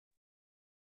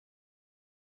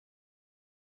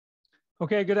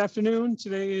Okay, good afternoon.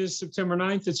 Today is September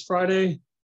 9th. It's Friday.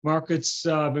 Markets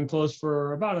been closed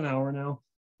for about an hour now.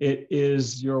 It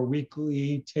is your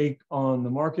weekly take on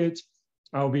the market.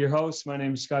 I will be your host. My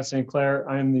name is Scott St. Clair.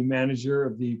 I am the manager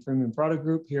of the Premium Product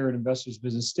Group here at Investors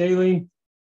Business Daily.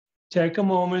 Take a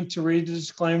moment to read the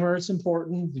disclaimer. It's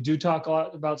important. We do talk a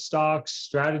lot about stocks,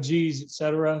 strategies,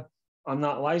 etc. I'm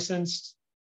not licensed.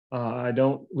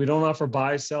 We don't offer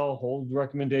buy, sell, hold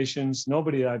recommendations.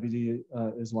 Nobody at IBD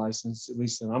is licensed, at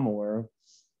least that I'm aware of.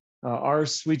 Our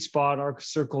sweet spot, our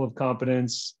circle of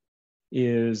competence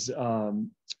is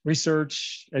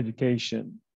research,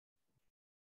 education.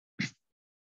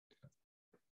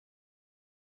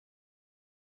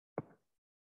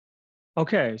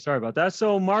 Okay, sorry about that.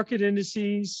 So market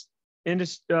indices,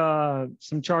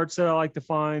 some charts that I like to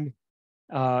find,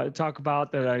 talk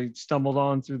about that I stumbled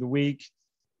on through the week.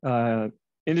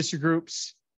 Industry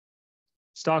groups,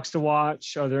 stocks to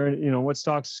watch. Are there, what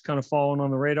stocks kind of falling on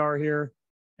the radar here?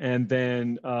 And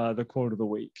then the quote of the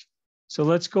week. So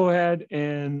let's go ahead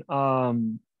and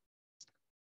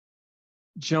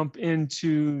jump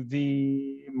into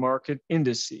the market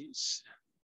indices.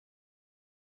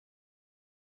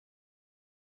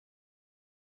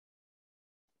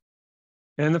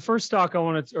 And the first stock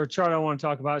chart I want to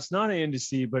talk about, it's not an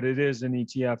indice, but it is an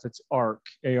ETF. It's ARK,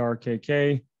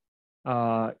 A-R-K-K.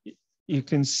 You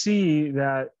can see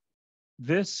that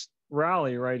this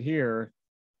rally right here,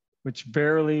 which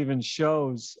barely even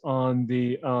shows on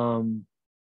the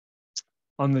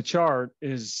chart,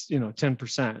 is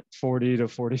 10%, 40 to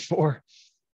 44.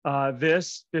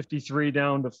 This 53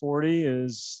 down to 40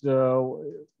 is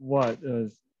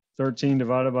 13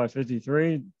 divided by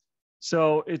 53.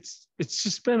 So it's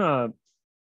just been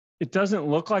it doesn't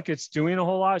look like it's doing a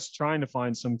whole lot. It's trying to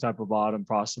find some type of bottom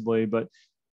possibly, but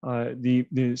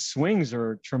the swings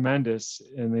are tremendous,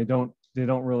 and they don't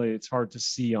really, it's hard to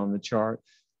see on the chart.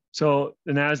 So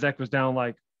the NASDAQ was down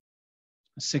like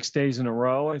 6 days in a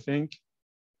row, I think.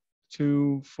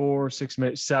 2, 4, 6,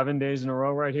 7 days in a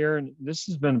row right here. And this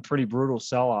has been a pretty brutal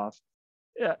sell-off.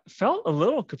 Yeah, felt a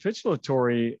little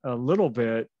capitulatory a little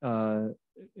bit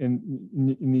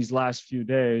in these last few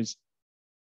days.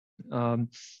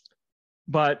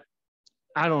 But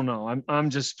I don't know. I'm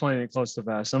just playing it close to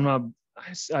vest.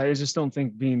 I just don't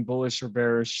think being bullish or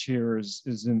bearish here is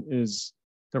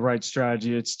the right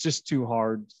strategy. It's just too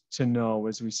hard to know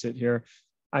as we sit here.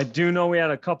 I do know we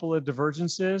had a couple of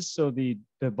divergences. So the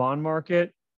bond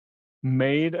market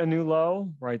made a new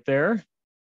low right there.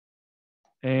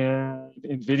 And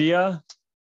NVIDIA,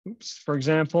 for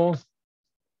example,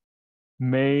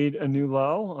 made a new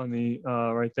low on the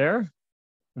right there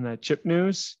in that chip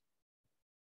news.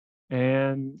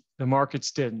 And the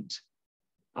markets didn't.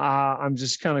 I'm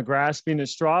just kind of grasping at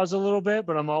straws a little bit,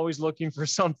 but I'm always looking for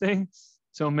something.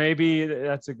 So maybe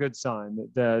that's a good sign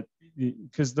that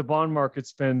because the bond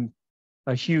market's been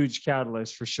a huge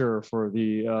catalyst for sure for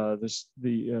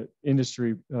the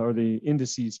industry or the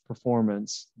indices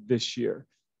performance this year.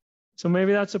 So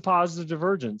maybe that's a positive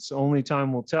divergence. Only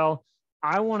time will tell.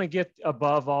 I want to get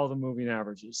above all the moving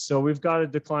averages. So we've got a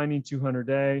declining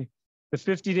 200-day. The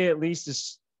 50-day at least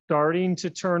is starting to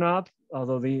turn up,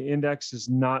 although the index is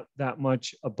not that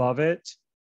much above it.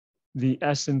 The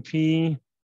S&P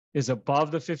is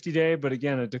above the 50-day, but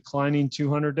again, a declining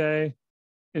 200-day.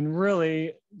 And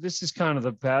really, this is kind of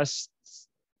the best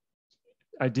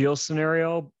ideal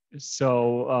scenario.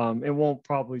 So it won't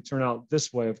probably turn out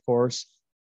this way, of course,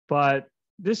 but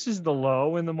this is the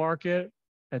low in the market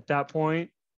at that point.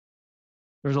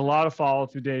 There's a lot of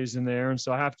follow-through days in there. And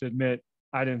so I have to admit,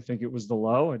 I didn't think it was the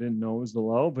low. I didn't know it was the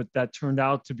low, but that turned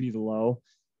out to be the low.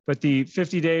 But the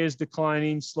 50-day is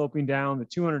declining, sloping down. The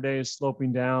 200-day is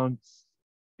sloping down.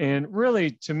 And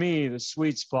really, to me, the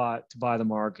sweet spot to buy the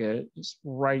market is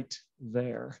right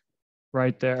there,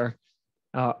 right there.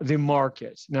 The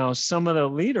market. Now, some of the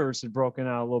leaders had broken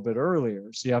out a little bit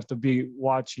earlier, so you have to be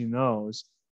watching those.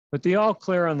 But the all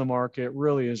clear on the market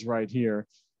really is right here.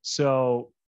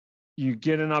 So you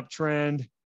get an uptrend.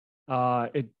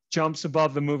 It jumps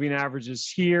above the moving averages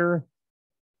here.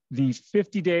 The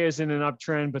 50-day is in an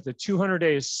uptrend, but the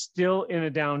 200-day is still in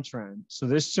a downtrend. So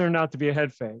this turned out to be a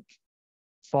head fake.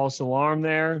 False alarm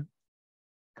there,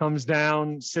 comes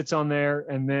down, sits on there,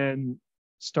 and then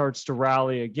starts to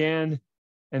rally again.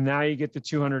 And now you get the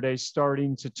 200-day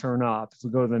starting to turn up. If we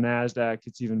go to the NASDAQ,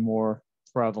 it's even more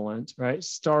prevalent, right?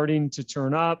 Starting to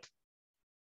turn up,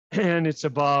 and it's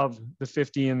above the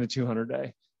 50 and the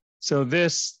 200-day. So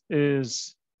this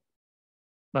is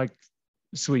like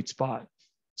the sweet spot.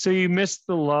 So you missed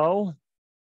the low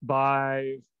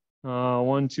by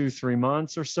 1, 2, 3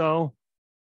 months or so.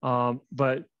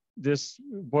 But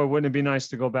boy, wouldn't it be nice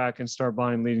to go back and start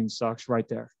buying leading stocks right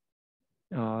there?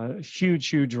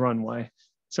 Huge runway.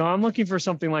 So I'm looking for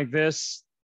something like this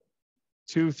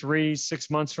 2, 3, 6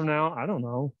 months from now. I don't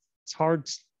know. It's hard.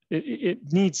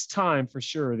 It needs time for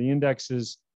sure. The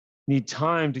indexes need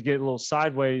time to get a little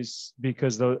sideways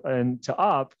because and to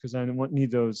up, because I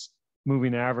need those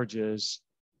moving averages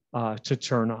to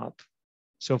turn up.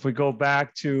 So if we go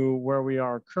back to where we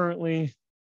are currently,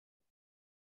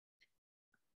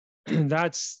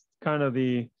 that's kind of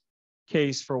the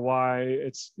case for why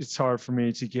it's hard for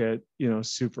me to get,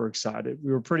 super excited.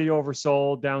 We were pretty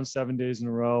oversold, down 7 days in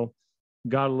a row,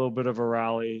 got a little bit of a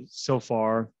rally so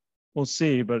far. We'll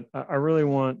see, but I really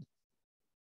want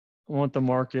the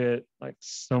market like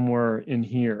somewhere in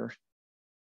here,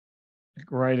 like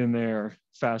right in there.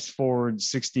 Fast forward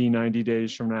 60, 90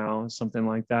 days from now, something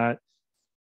like that.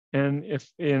 And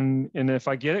if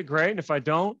I get it, great. And if I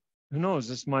don't, who knows?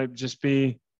 This might just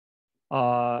be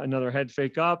another head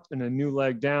fake up and a new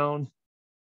leg down.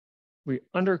 We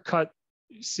undercut.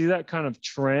 See that kind of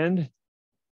trend?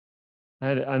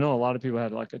 I know a lot of people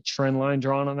had like a trend line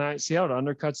drawn on that. See how it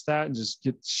undercuts that and just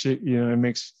get shit, it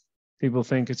makes people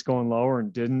think it's going lower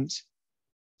and didn't.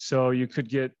 So you could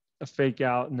get a fake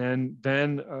out, and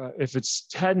then if it's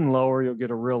heading lower, you'll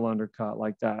get a real undercut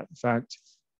like that. In fact,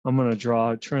 I'm going to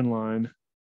draw a trend line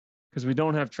because we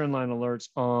don't have trend line alerts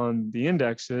on the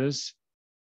indexes.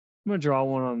 I'm going to draw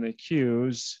one on the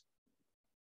Qs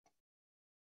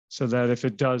so that if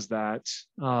it does that,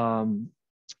 I'll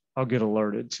get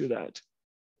alerted to that.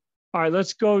 All right,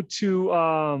 let's go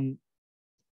to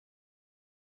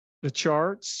the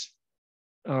charts,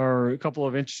 or a couple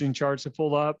of interesting charts to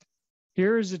pull up.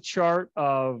 Here is a chart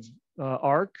of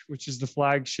ARK, which is the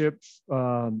flagship.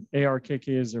 ARKK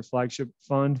is their flagship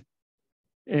fund.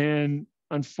 And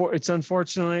it's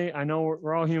unfortunately, I know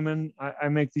we're all human. I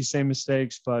make these same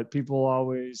mistakes, but people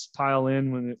always pile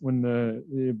in when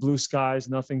the blue skies,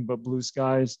 nothing but blue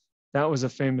skies. That was a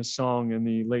famous song in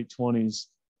the late 20s.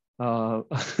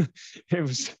 It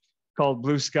was called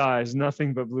Blue Skies,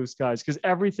 nothing but blue skies, because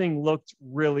everything looked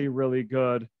really, really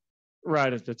good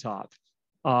right at the top.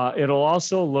 It'll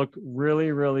also look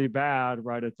really, really bad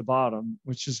right at the bottom,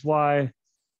 which is why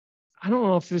I don't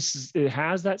know if it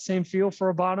has that same feel for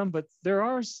a bottom, but there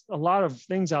are a lot of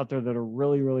things out there that are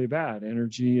really, really bad.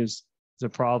 Energy is a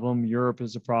problem. Europe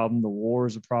is a problem. The war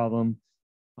is a problem.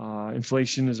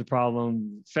 Inflation is a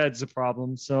problem. Fed's a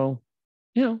problem. So,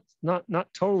 not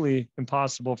totally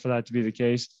impossible for that to be the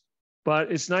case,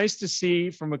 but it's nice to see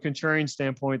from a contrarian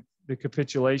standpoint, the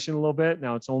capitulation a little bit.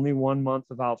 Now it's only 1 month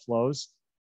of outflows.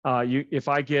 If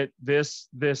I get this,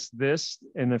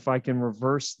 and if I can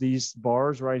reverse these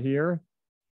bars right here,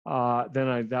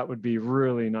 then that would be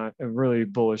really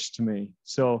bullish to me.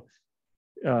 So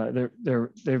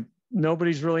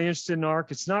nobody's really interested in ARK.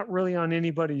 It's not really on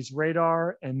anybody's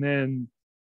radar. And then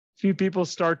few people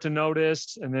start to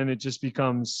notice, and then it just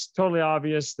becomes totally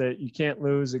obvious that you can't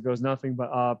lose. It goes nothing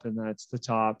but up, and that's the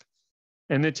top.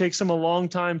 And it takes them a long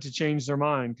time to change their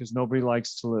mind because nobody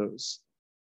likes to lose.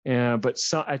 But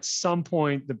at some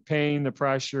point, the pain, the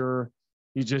pressure,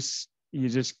 you just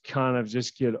can't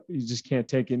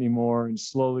take it anymore. And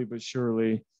slowly but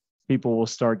surely, people will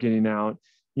start getting out.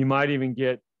 You might even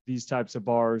get these types of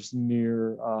bars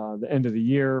near the end of the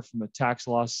year from a tax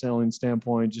loss selling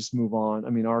standpoint. Just move on. I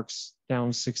mean, ARK's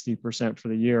down 60% for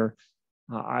the year.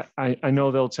 I know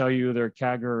they'll tell you their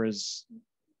CAGR is,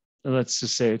 let's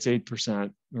just say it's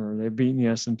 8%, or they've beaten the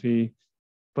S&P,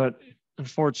 but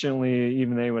unfortunately,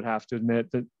 even they would have to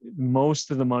admit that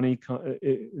most of the money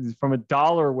from a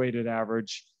dollar weighted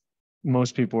average,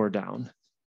 most people are down.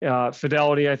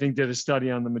 Fidelity, I think, did a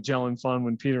study on the Magellan Fund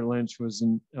when Peter Lynch was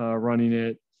running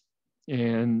it.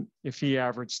 And if he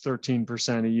averaged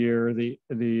 13% a year,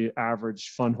 the average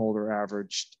fund holder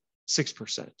averaged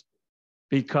 6%,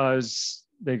 because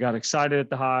they got excited at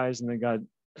the highs and they got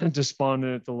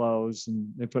despondent at the lows,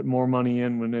 and they put more money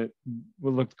in when it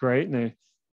looked great, and they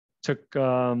took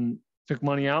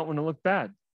money out when it looked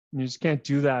bad. And you just can't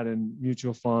do that in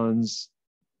mutual funds,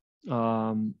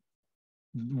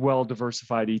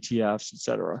 well-diversified ETFs, et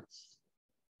cetera.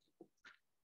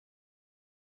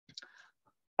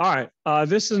 All right,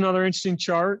 this is another interesting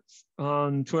chart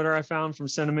on Twitter I found from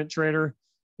Sentiment Trader,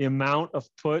 the amount of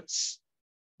puts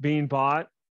being bought.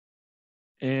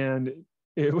 And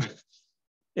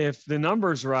if the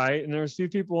number's right, and there's a few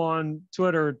people on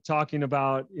Twitter talking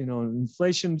about,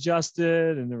 inflation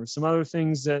adjusted, and there were some other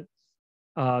things that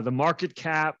the market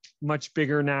cap much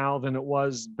bigger now than it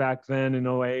was back then in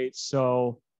 08.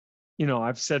 So,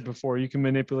 I've said before, you can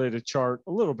manipulate a chart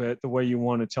a little bit the way you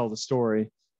want to tell the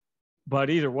story.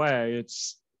 But either way,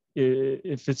 it's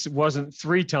if it wasn't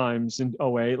 3 times in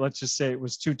 '08, let's just say it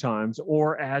was 2 times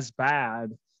or as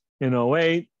bad in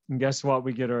 '08. And guess what?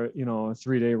 We get a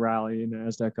 3-day rally in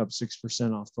NASDAQ up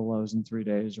 6% off the lows in 3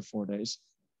 days or 4 days.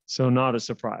 So not a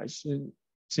surprise.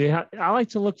 See, I like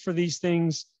to look for these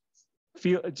things.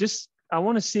 I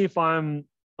want to see if I'm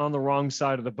on the wrong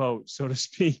side of the boat, so to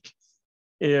speak.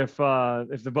 If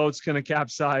the boat's going to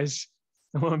capsize,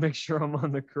 I want to make sure I'm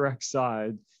on the correct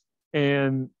side.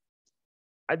 And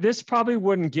this probably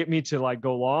wouldn't get me to like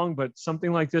go long, but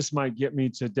something like this might get me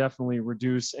to definitely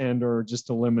reduce and or just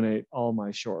eliminate all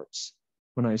my shorts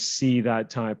when I see that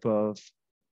type of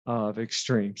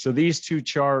extreme. So these two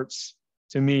charts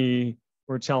to me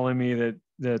were telling me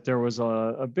that there was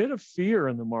a bit of fear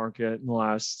in the market in the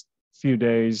last few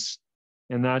days,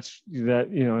 and that's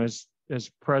as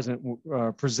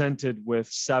presented with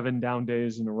 7 down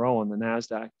days in a row on the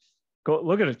NASDAQ. Go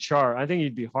look at a chart. I think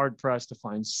you'd be hard pressed to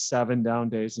find 7 down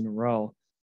days in a row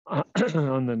on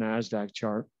the NASDAQ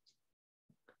chart.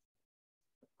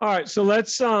 All right, so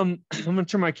let's, I'm gonna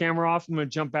turn my camera off. I'm gonna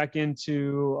jump back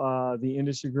into the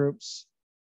industry groups.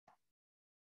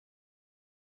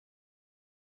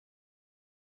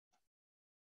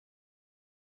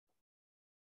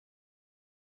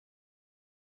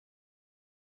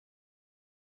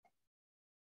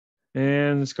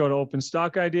 And let's go to open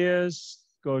stock ideas,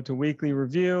 go to weekly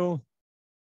review,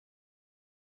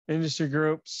 industry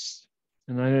groups.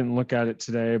 And I didn't look at it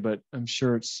today, but I'm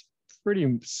sure it's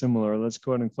pretty similar. Let's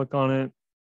go ahead and click on it.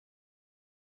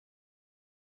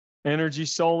 Energy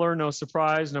solar, no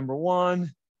surprise, number 1.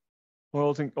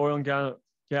 Oil and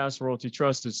gas royalty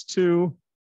trust is 2.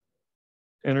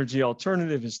 Energy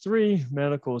alternative is 3.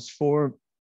 Medical is 4.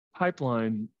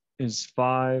 Pipeline is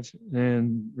 5,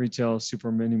 and retail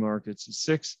super mini markets is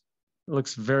 6. It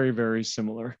looks very, very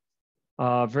similar.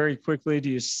 Very quickly,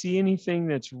 do you see anything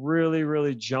that's really,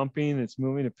 really jumping, that's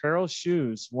moving? Apparel,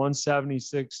 shoes,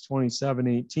 176, 27,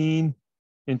 18.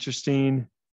 Interesting.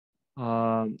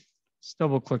 Let's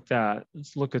double click that.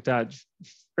 Let's look at that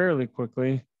fairly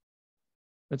quickly.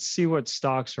 Let's see what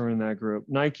stocks are in that group.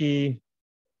 Nike,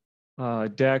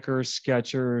 Decker,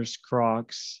 Skechers,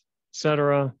 Crocs,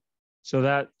 etc. So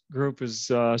that group is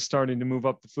starting to move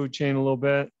up the food chain a little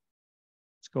bit.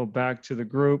 Let's go back to the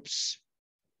groups.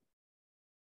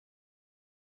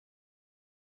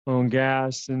 Own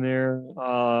gas in there.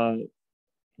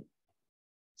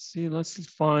 See, let's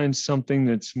find something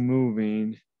that's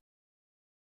moving.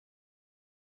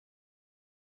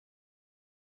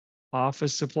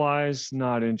 Office supplies,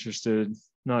 not interested,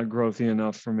 not growthy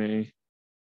enough for me.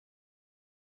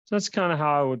 So that's kind of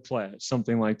how I would play it,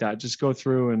 something like that. Just go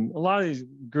through, and a lot of these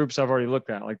groups I've already looked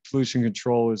at, like pollution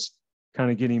control is kind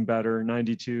of getting better,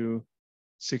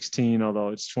 92.16, although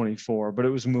it's 24, but it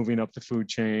was moving up the food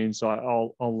chain. So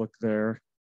I'll look there.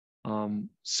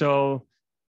 So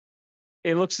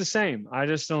it looks the same. I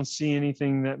just don't see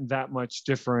anything that much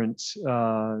different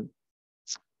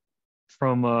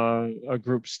from a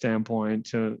group standpoint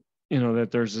to, that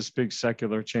there's this big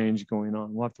secular change going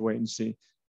on. We'll have to wait and see.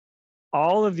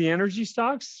 All of the energy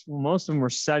stocks, most of them are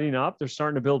setting up. They're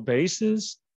starting to build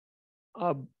bases.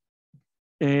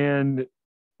 And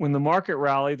when the market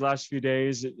rallied last few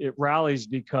days, it rallies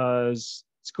because,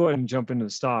 let's go ahead and jump into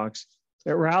the stocks.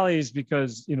 It rallies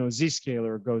because,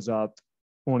 Zscaler goes up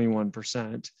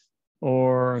 21%,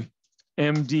 or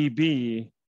MDB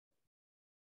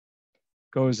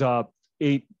goes up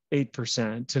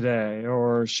 8% today,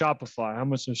 or Shopify. How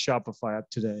much is Shopify up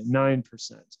today?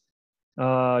 9%.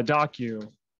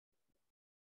 Docu,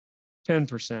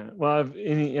 10%. Well,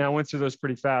 I went through those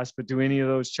pretty fast, but do any of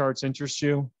those charts interest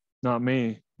you? Not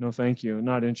me. No, thank you.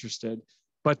 Not interested.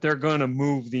 But they're going to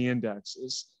move the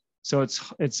indexes. So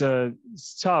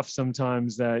it's tough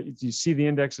sometimes that if you see the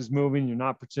indexes moving, you're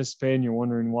not participating, you're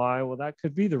wondering why. Well, that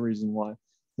could be the reason why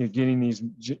you're getting these,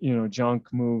 junk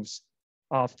moves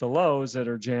off the lows that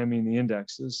are jamming the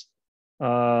indexes.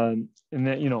 And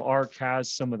that, ARK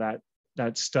has some of that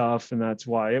stuff, and that's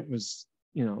why it was,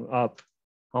 up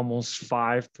almost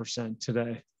 5%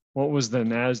 today. What was the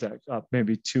NASDAQ? Up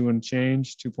maybe 2 and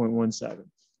change, 2.17.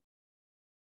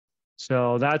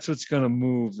 So that's what's going to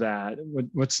move that.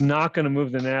 What's not going to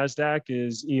move the NASDAQ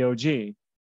is EOG.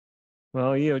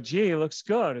 Well, EOG looks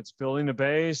good. It's building a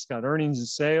base, got earnings and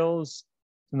sales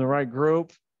in the right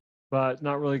group, but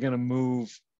not really going to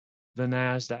move the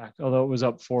NASDAQ, although it was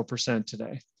up 4%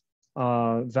 today.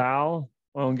 Val,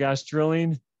 oil and gas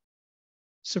drilling.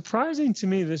 Surprising to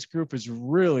me, this group is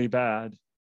really bad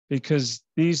because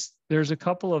there's a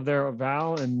couple of their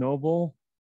Val and Noble,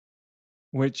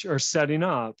 which are setting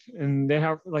up, and they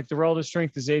have, like, the relative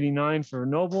strength is 89 for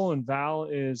Noble and Val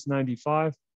is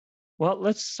 95. Well,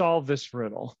 let's solve this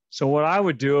riddle. So what I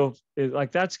would do is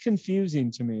like, that's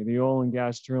confusing to me, the oil and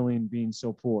gas drilling being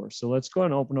so poor. So let's go ahead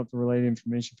and open up the related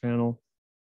information panel.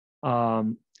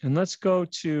 And let's go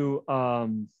to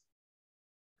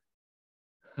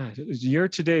year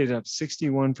to date up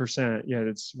 61%, yet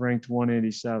it's ranked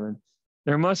 187.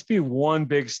 There must be one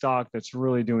big stock that's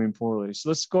really doing poorly. So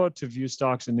let's go to view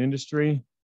stocks in industry.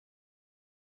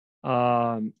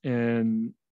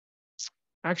 And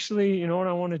actually, you know what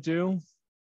I want to do?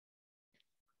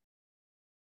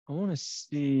 I want to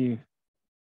see,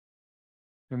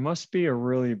 there must be a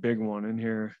really big one in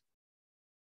here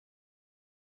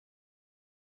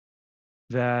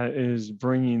that is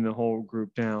bringing the whole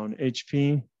group down.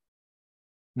 HP,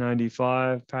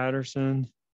 95, Patterson,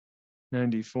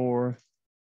 94,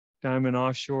 Diamond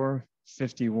Offshore,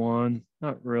 51,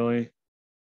 not really.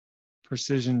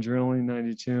 Precision Drilling,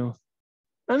 92.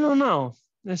 I don't know.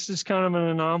 This is kind of an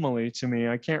anomaly to me.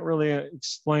 I can't really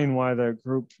explain why the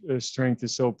group strength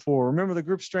is so poor. Remember, the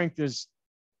group strength is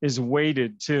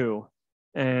weighted too.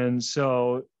 And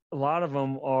so a lot of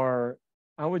them are,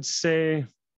 I would say,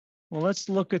 well, let's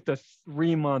look at the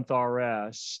 3-month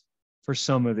RS for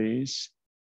some of these.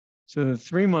 So the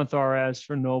 3-month RS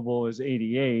for Noble is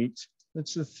 88.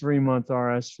 That's the 3-month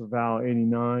RS for Val,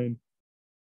 89.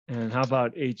 And how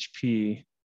about HP,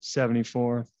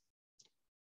 74?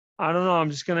 I don't know. I'm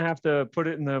just gonna have to put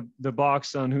it in the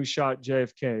box on who shot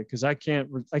JFK, because I can't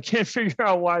figure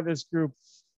out why this group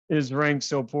is ranked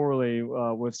so poorly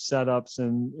with setups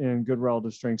and good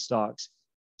relative strength stocks.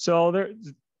 So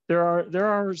there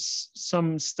are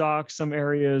some stocks, some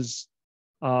areas,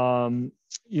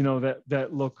 you know, that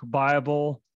look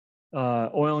viable.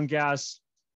 Oil and gas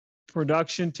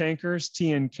production tankers,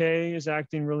 TNK is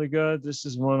acting really good. This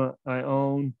is one I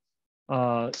own.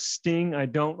 Sting I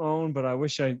don't own, but I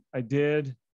wish I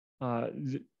did.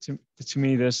 To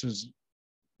me, this was,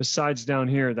 besides down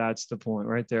here, that's the point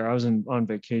right there. I was on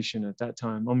vacation at that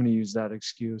time. I'm going to use that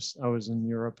excuse. I was in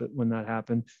Europe when that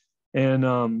happened.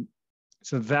 And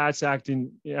so that's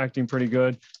acting pretty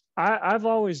good. I've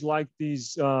always liked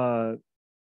these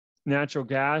natural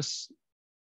gas,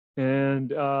 and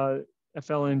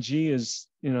FLNG is,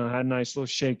 you know, had a nice little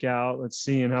shakeout. Let's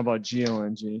see. And how about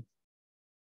GLNG?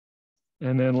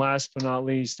 And then last but not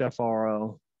least,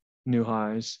 FRO, new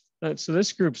highs. So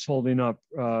this group's holding up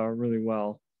really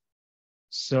well.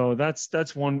 So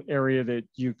that's one area that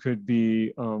you could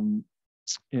be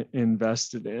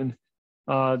invested in.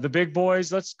 The big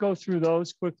boys, let's go through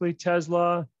those quickly.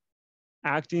 Tesla,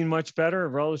 acting much better.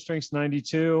 Relative strength's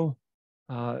 92,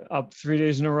 up 3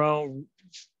 days in a row,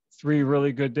 3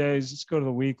 really good days. Let's go to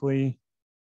the weekly.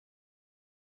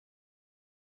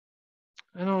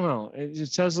 I don't know.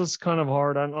 Tesla's kind of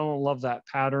hard. I don't love that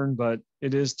pattern, but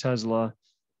it is Tesla.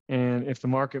 And if the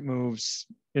market moves,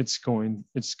 it's going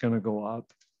to go up.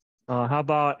 How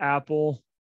about Apple?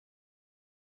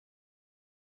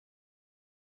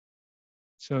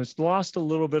 So it's lost a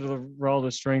little bit of the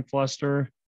relative strength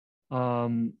luster.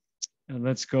 And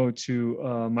let's go to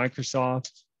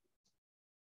Microsoft.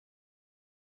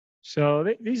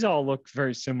 So these all look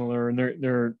very similar, and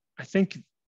they're I think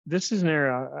this is an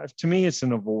area, to me, it's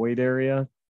an avoid area.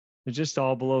 They're just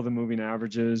all below the moving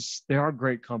averages. They are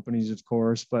great companies, of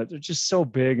course, but they're just so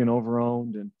big and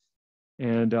overowned.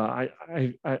 And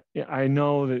I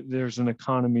know that there's an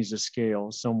economies of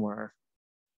scale somewhere.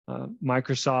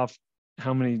 Microsoft,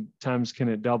 how many times can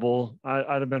it double?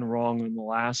 I'd have been wrong in the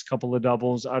last couple of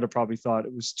doubles. I'd have probably thought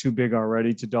it was too big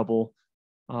already to double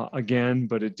again,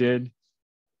 but it did.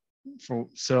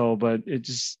 But it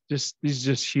these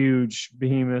just huge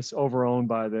behemoths overowned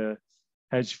by the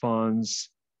hedge funds.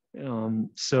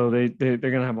 So they're going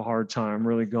to have a hard time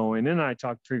really going. And I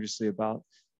talked previously about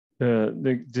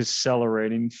the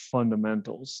decelerating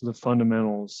fundamentals. The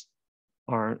fundamentals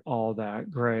aren't all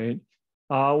that great.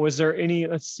 Was there any,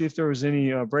 let's see if there was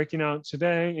any breaking out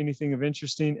today, anything of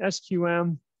interesting.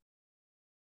 SQM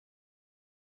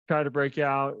tried to break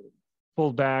out,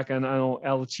 pulled back, and I know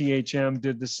LTHM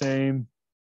did the same.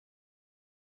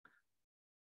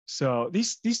 So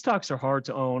these stocks are hard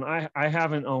to own. I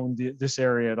haven't owned this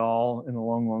area at all in a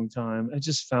long time. I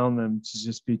just found them to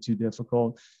just be too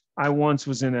difficult. I once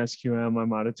was in SQM. I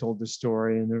might have told the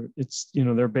story, and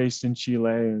they're based in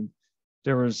Chile, and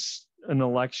there was an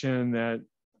election that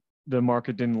the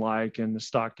market didn't like, and the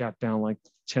stock gapped down like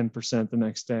 10% the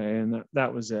next day, and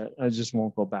that was it. I just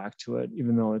won't go back to it,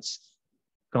 even though it's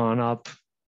gone up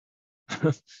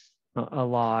a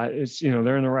lot. It's,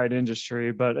 they're in the right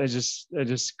industry, but I just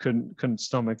couldn't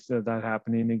stomach that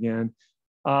happening again.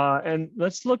 And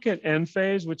let's look at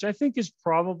Enphase, which I think is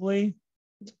probably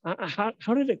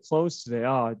How did it close today?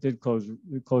 Oh, it did close.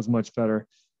 It closed much better.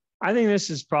 I think this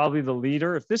is probably the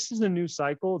leader. If this is a new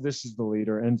cycle, this is the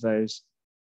leader, Enphase.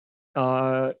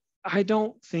 I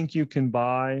don't think you can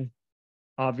buy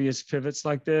obvious pivots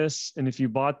like this. And if you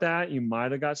bought that, you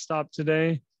might have got stopped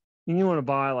today. And you want to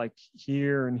buy like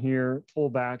here and here,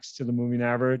 pullbacks to the moving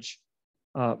average.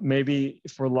 Maybe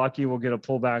if we're lucky, we'll get a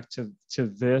pullback to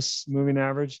this moving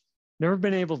average. Never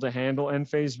been able to handle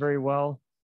Enphase very well.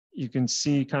 You can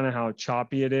see kind of how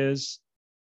choppy it is.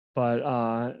 But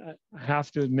I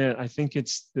have to admit, I think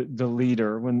it's the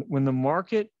leader. When the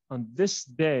market on this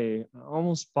day, I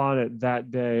almost bought it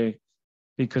that day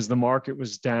because the market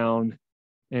was down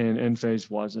and Enphase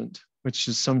wasn't, which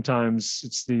is sometimes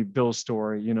it's the Bill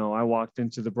story. You know, I walked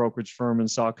into the brokerage firm and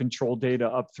saw control data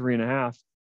up 3.5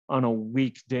 on a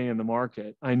weak day in the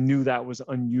market. I knew that was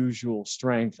unusual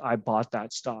strength. I bought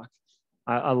that stock.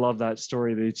 I love that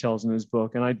story that he tells in his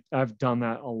book, and I've done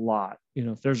that a lot. You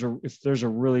know, if there's a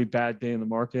really bad day in the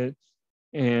market,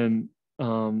 and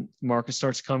market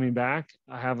starts coming back,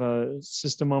 I have a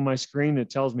system on my screen that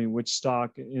tells me which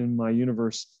stock in my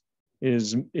universe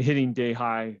is hitting day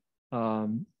high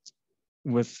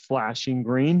with flashing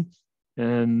green,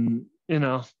 and you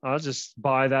know, I'll just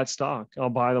buy that stock. I'll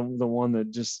buy the one that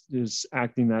just is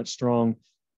acting that strong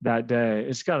that day.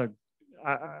 It's got a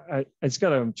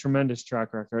tremendous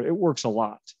track record. It works a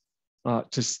lot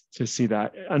to see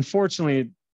that. Unfortunately,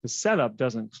 the setup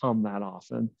doesn't come that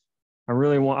often. I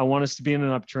want us to be in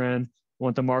an uptrend. I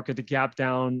want the market to gap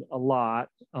down a lot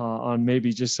on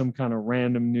maybe just some kind of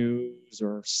random news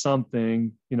or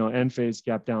something. You know, Enphase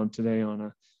gap down today on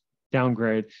a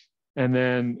downgrade. And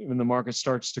then when the market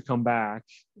starts to come back,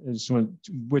 is when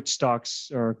which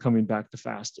stocks are coming back the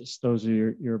fastest. Those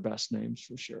are your best names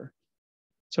for sure.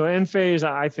 So Enphase,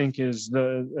 I think, is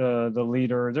the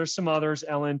leader. There's some others,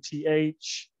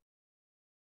 LNTH,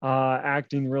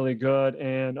 acting really good,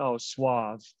 and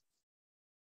Suave.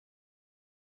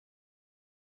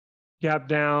 Gap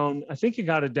down. I think it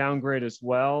got a downgrade as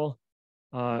well,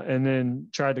 and then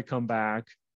tried to come back.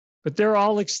 But they're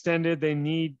all extended. They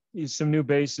need some new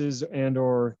bases and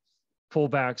or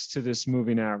pullbacks to this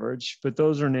moving average. But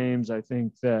those are names I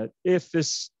think that if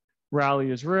this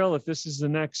rally is real, if this is the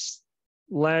next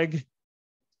leg,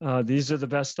 these are the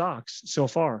best stocks so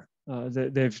far.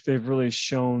 They've really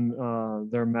shown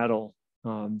their mettle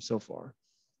so far.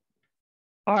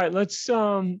 All right, let's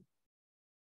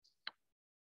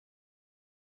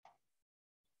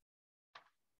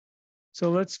so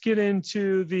let's get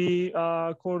into the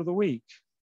quote of the week.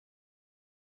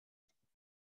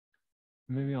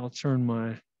 Maybe I'll turn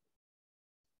my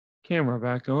camera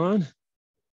back on.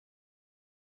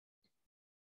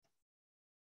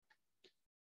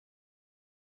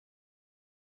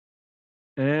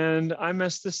 And I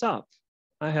messed this up.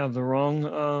 I have the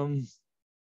wrong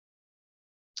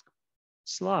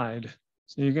slide.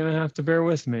 So you're going to have to bear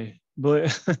with me.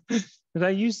 But did I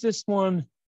use this one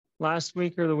last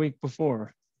week or the week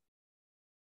before?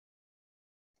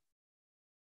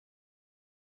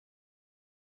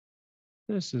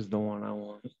 This is the one I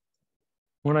want.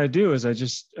 What I do is I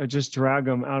just drag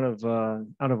them out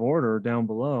of order down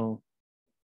below.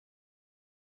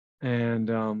 And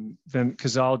then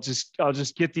because I'll just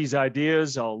get these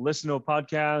ideas, I'll listen to a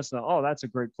podcast, and, oh, that's a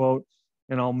great quote,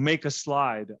 and I'll make a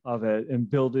slide of it and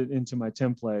build it into my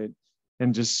template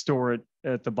and just store it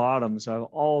at the bottom. So I have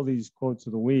all these quotes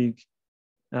of the week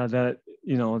that,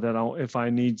 you know, that I'll, if I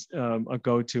need a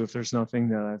go-to, if there's nothing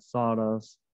that I've thought of.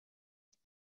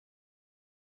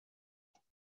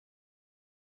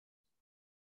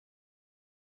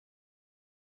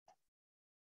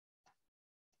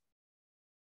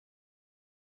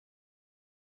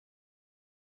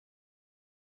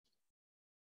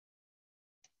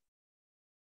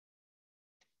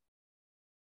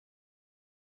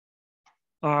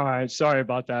 All right, sorry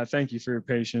about that. Thank you for your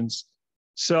patience.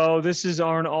 So this is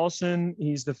Arne Olson.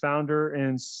 He's the founder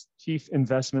and chief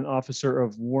investment officer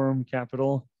of Worm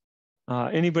Capital.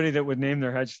 Anybody that would name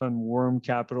their hedge fund Worm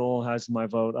Capital has my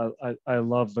vote. I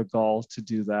love the gall to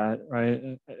do that,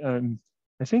 right?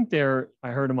 I think I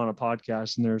heard him on a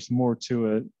podcast, and there's more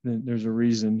to it. There's a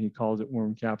reason he called it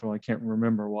Worm Capital. I can't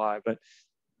remember why, but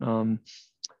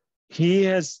he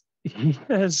has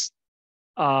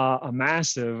a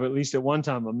massive, at least at one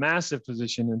time, a massive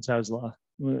position in Tesla,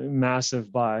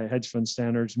 massive by hedge fund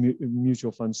standards,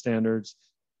 mutual fund standards.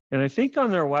 And I think on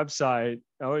their website,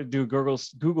 I would do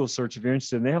Google search if you're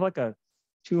interested. And they have like a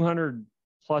 200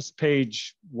 plus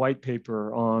page white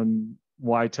paper on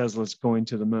why Tesla's going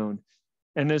to the moon.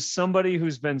 And as somebody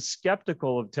who's been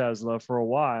skeptical of Tesla for a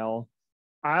while,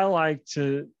 I like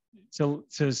to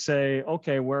to say,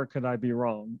 okay, where could I be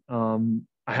wrong?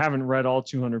 I haven't read all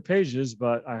 200 pages,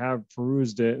 but I have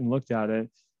perused it and looked at it.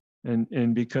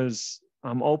 And because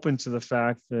I'm open to the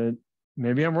fact that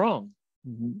maybe I'm wrong,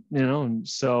 and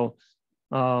so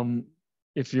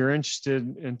if you're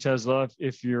interested in Tesla,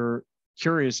 if you're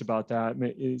curious about that,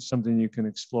 it's something you can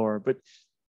explore. But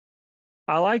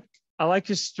I like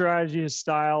his strategy, his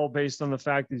style, based on the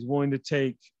fact that he's willing to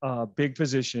take big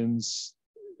positions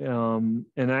and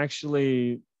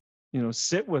actually,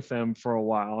 sit with them for a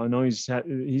while. I know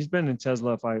he's been in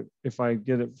Tesla if I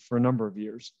get it for a number of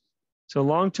years. So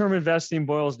long-term investing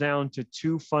boils down to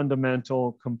two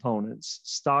fundamental components: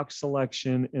 stock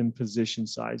selection and position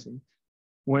sizing.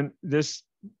 When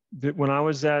I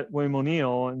was at William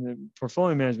O'Neill and the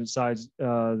portfolio management side,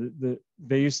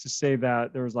 they used to say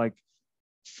that there was like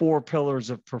 4 pillars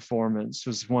of performance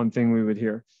was one thing we would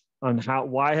hear on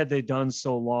why had they done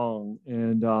so long.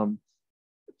 And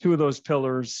 2 of those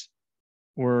pillars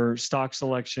were stock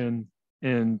selection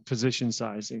and position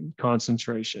sizing,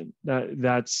 concentration.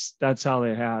 That's how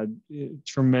they had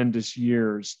tremendous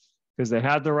years, because they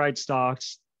had the right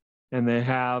stocks and they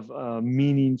have a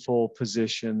meaningful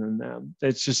position in them.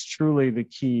 It's just truly the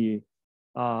key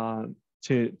to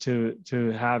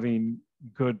having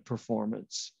good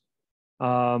performance.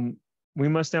 We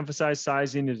must emphasize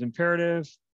sizing is imperative.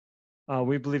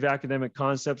 We believe academic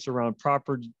concepts around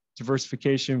proper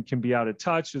diversification can be out of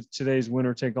touch with today's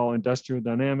winner-take-all industrial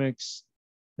dynamics.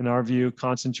 In our view,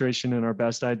 concentration in our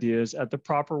best ideas at the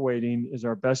proper weighting is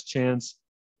our best chance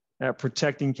at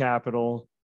protecting capital,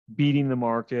 beating the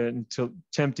market, and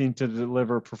attempting to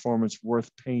deliver performance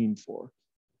worth paying for.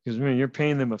 Because you're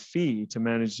paying them a fee to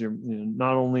manage your,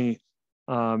 not only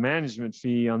management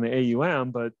fee on the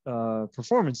AUM, but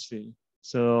performance fee.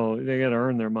 So they got to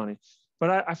earn their money.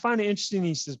 But I find it interesting,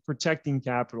 he says protecting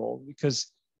capital,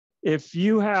 because if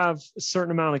you have a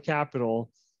certain amount of capital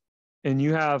and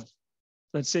you have,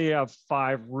 let's say you have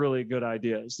 5 really good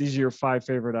ideas, these are your 5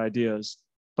 favorite ideas,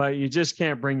 but you just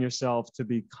can't bring yourself to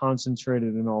be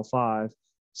concentrated in all 5.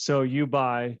 So you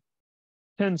buy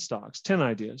 10 stocks, 10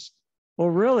 ideas. Well,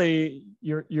 really,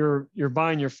 you're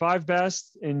buying your 5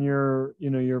 best and your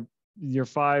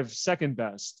 5 second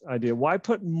best idea. Why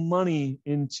put money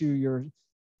into your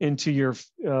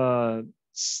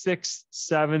 6th,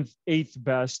 7th, 8th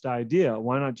best idea?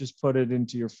 Why not just put it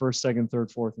into your 1st, 2nd,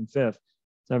 3rd, 4th, and 5th?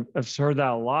 I've heard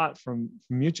that a lot from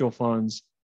mutual funds.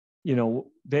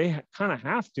 They kind of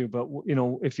have to, but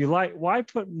if you like, why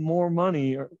put more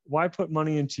money, or why put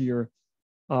money into your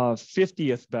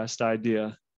 50th best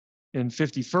idea and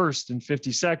 51st and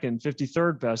 52nd,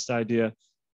 53rd best idea?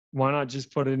 Why not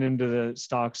just put it into the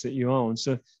stocks that you own?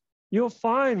 So you'll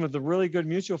find with the really good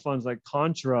mutual funds like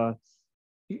Contra,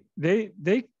 they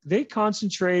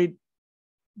concentrate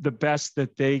the best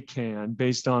that they can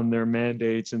based on their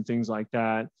mandates and things like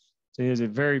that. So he has a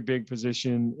very big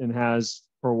position and has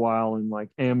for a while in like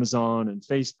Amazon and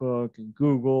Facebook and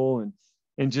Google,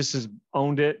 and just has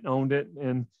owned it.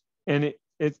 And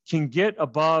it can get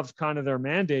above kind of their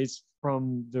mandates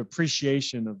from the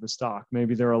appreciation of the stock.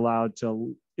 Maybe they're allowed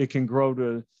to, it can grow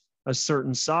to a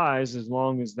certain size as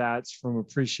long as that's from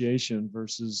appreciation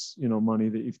versus, money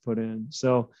that you've put in.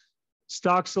 So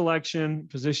stock selection,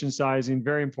 position sizing,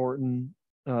 very important.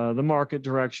 The market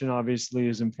direction obviously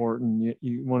is important.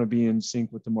 You want to be in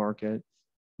sync with the market.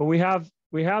 But we have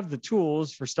the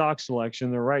tools for stock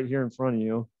selection. They're right here in front of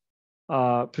you.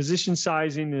 Position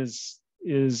sizing is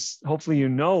hopefully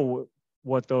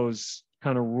what those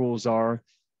kind of rules are,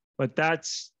 but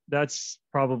that's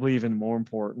probably even more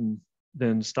important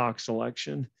than stock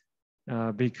selection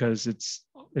because it's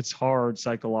hard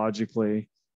psychologically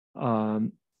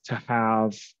to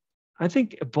have. I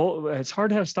think it's hard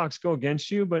to have stocks go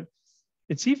against you, but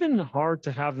it's even hard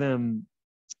to have them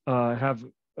have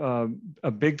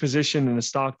a big position in a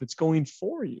stock that's going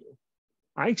for you.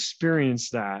 I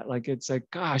experienced that. Like, it's like,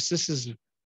 gosh, this is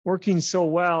working so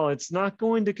well. It's not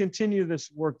going to continue this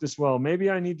well.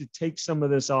 Maybe I need to take some of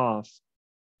this off.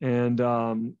 And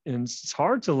it's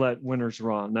hard to let winners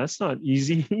run. That's not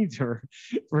easy either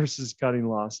versus cutting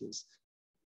losses.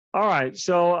 All right.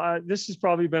 So this has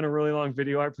probably been a really long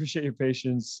video. I appreciate your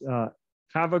patience.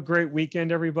 Have a great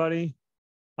weekend, everybody.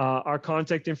 Our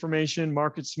contact information,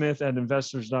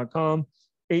 marketsmith@investors.com,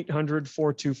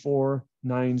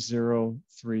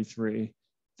 800-424-9033.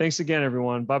 Thanks again,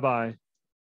 everyone. Bye-bye.